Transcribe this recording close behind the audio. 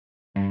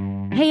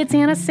Hey, it's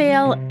Anna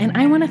Sale, and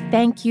I want to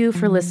thank you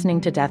for listening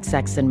to Death,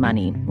 Sex, and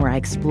Money, where I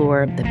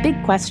explore the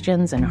big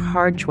questions and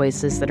hard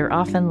choices that are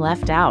often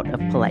left out of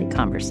polite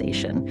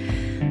conversation.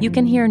 You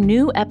can hear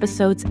new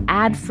episodes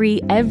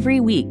ad-free every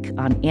week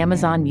on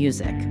Amazon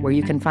Music, where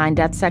you can find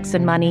Death, Sex,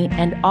 and Money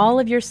and all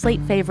of your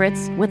Slate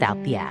favorites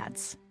without the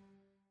ads.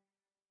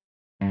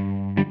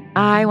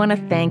 I want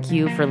to thank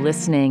you for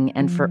listening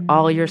and for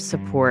all your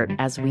support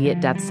as we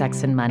at Death,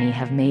 Sex, and Money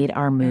have made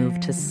our move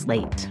to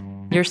Slate.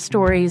 Your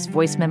stories,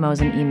 voice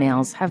memos, and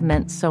emails have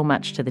meant so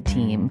much to the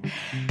team.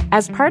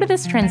 As part of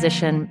this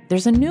transition,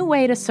 there's a new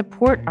way to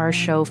support our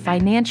show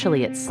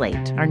financially at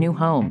Slate, our new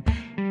home,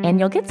 and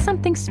you'll get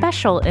something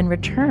special in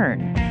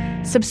return.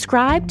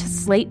 Subscribe to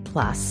Slate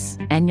Plus,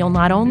 and you'll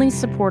not only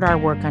support our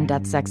work on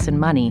Death, Sex, and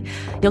Money,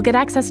 you'll get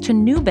access to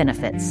new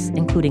benefits,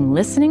 including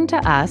listening to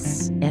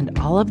us and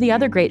all of the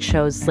other great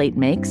shows Slate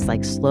makes,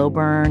 like Slow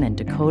Burn and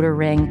Decoder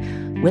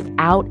Ring,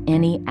 without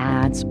any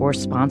ads or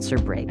sponsor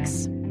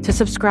breaks. To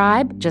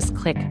subscribe, just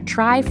click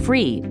Try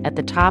Free at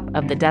the top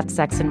of the Death,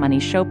 Sex, and Money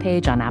show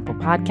page on Apple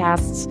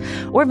Podcasts,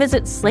 or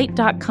visit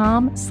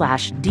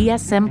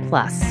slate.com/DSM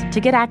Plus to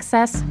get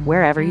access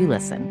wherever you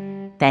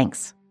listen.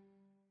 Thanks.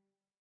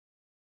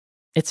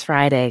 It's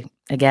Friday.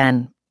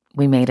 Again,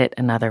 we made it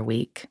another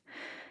week.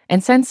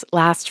 And since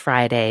last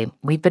Friday,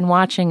 we've been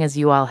watching as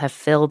you all have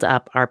filled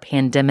up our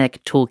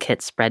pandemic toolkit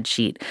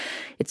spreadsheet.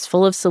 It's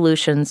full of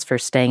solutions for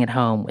staying at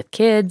home with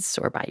kids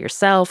or by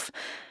yourself,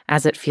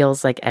 as it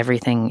feels like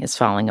everything is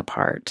falling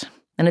apart.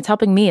 And it's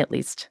helping me, at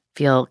least,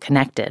 feel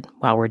connected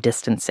while we're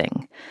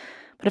distancing.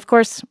 But of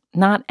course,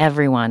 not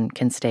everyone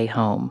can stay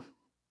home.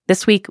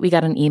 This week, we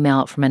got an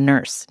email from a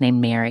nurse named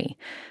Mary.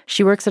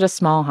 She works at a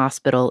small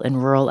hospital in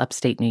rural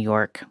upstate New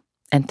York,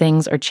 and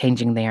things are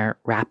changing there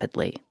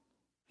rapidly.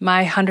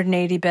 My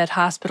 180-bed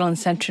hospital in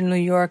central New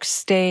York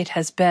State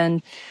has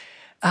been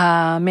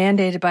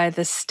mandated by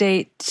the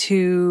state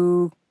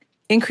to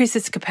increase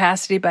its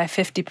capacity by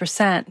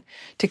 50%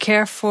 to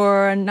care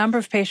for a number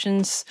of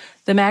patients,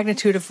 the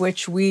magnitude of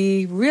which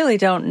we really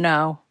don't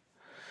know.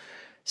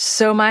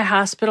 So my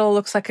hospital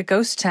looks like a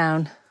ghost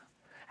town.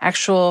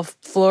 Actual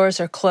floors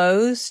are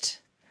closed.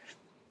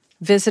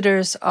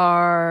 Visitors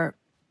are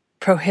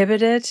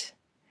prohibited.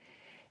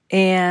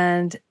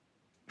 And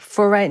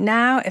for right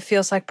now, it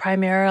feels like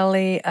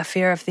primarily a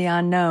fear of the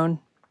unknown.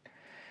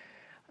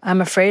 I'm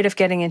afraid of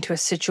getting into a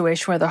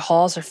situation where the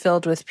halls are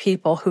filled with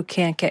people who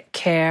can't get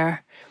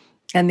care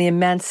and the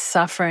immense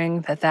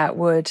suffering that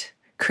would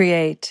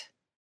create.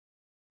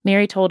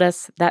 Mary told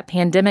us that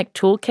pandemic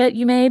toolkit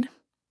you made,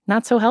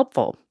 not so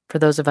helpful for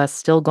those of us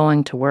still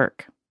going to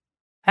work.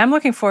 I'm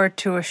looking forward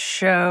to a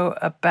show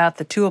about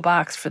the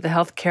toolbox for the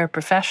healthcare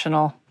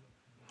professional.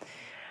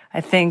 I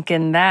think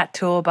in that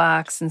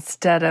toolbox,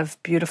 instead of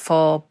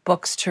beautiful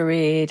books to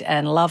read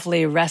and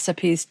lovely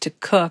recipes to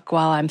cook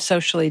while I'm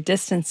socially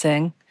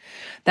distancing,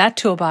 that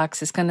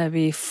toolbox is going to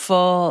be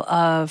full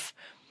of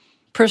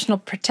personal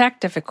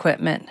protective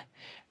equipment,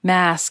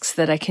 masks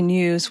that I can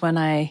use when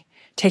I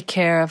take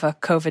care of a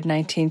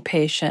COVID-19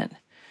 patient,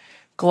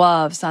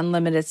 gloves,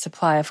 unlimited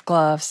supply of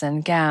gloves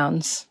and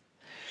gowns.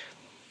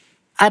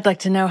 I'd like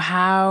to know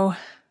how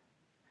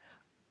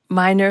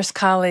my nurse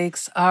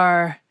colleagues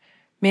are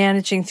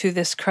managing through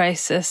this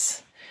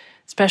crisis,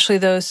 especially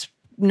those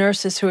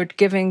nurses who are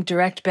giving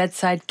direct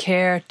bedside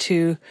care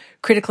to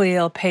critically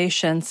ill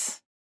patients.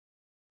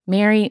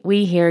 Mary,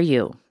 we hear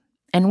you,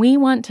 and we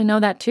want to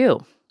know that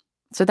too.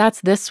 So that's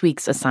this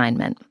week's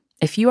assignment.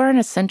 If you are an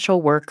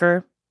essential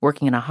worker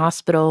working in a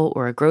hospital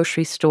or a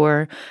grocery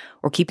store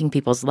or keeping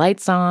people's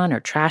lights on or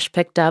trash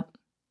picked up,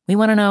 we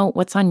want to know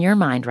what's on your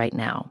mind right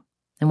now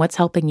and what's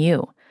helping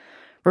you.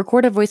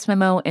 Record a voice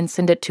memo and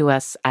send it to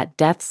us at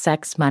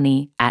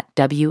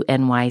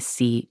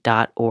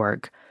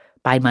deathsexmoney@wnyc.org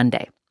by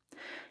Monday.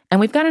 And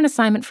we've got an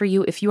assignment for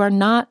you if you are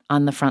not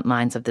on the front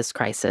lines of this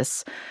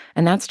crisis,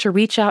 and that's to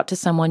reach out to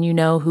someone you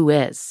know who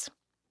is.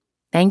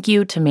 Thank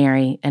you to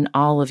Mary and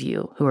all of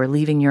you who are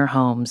leaving your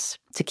homes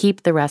to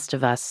keep the rest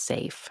of us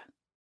safe.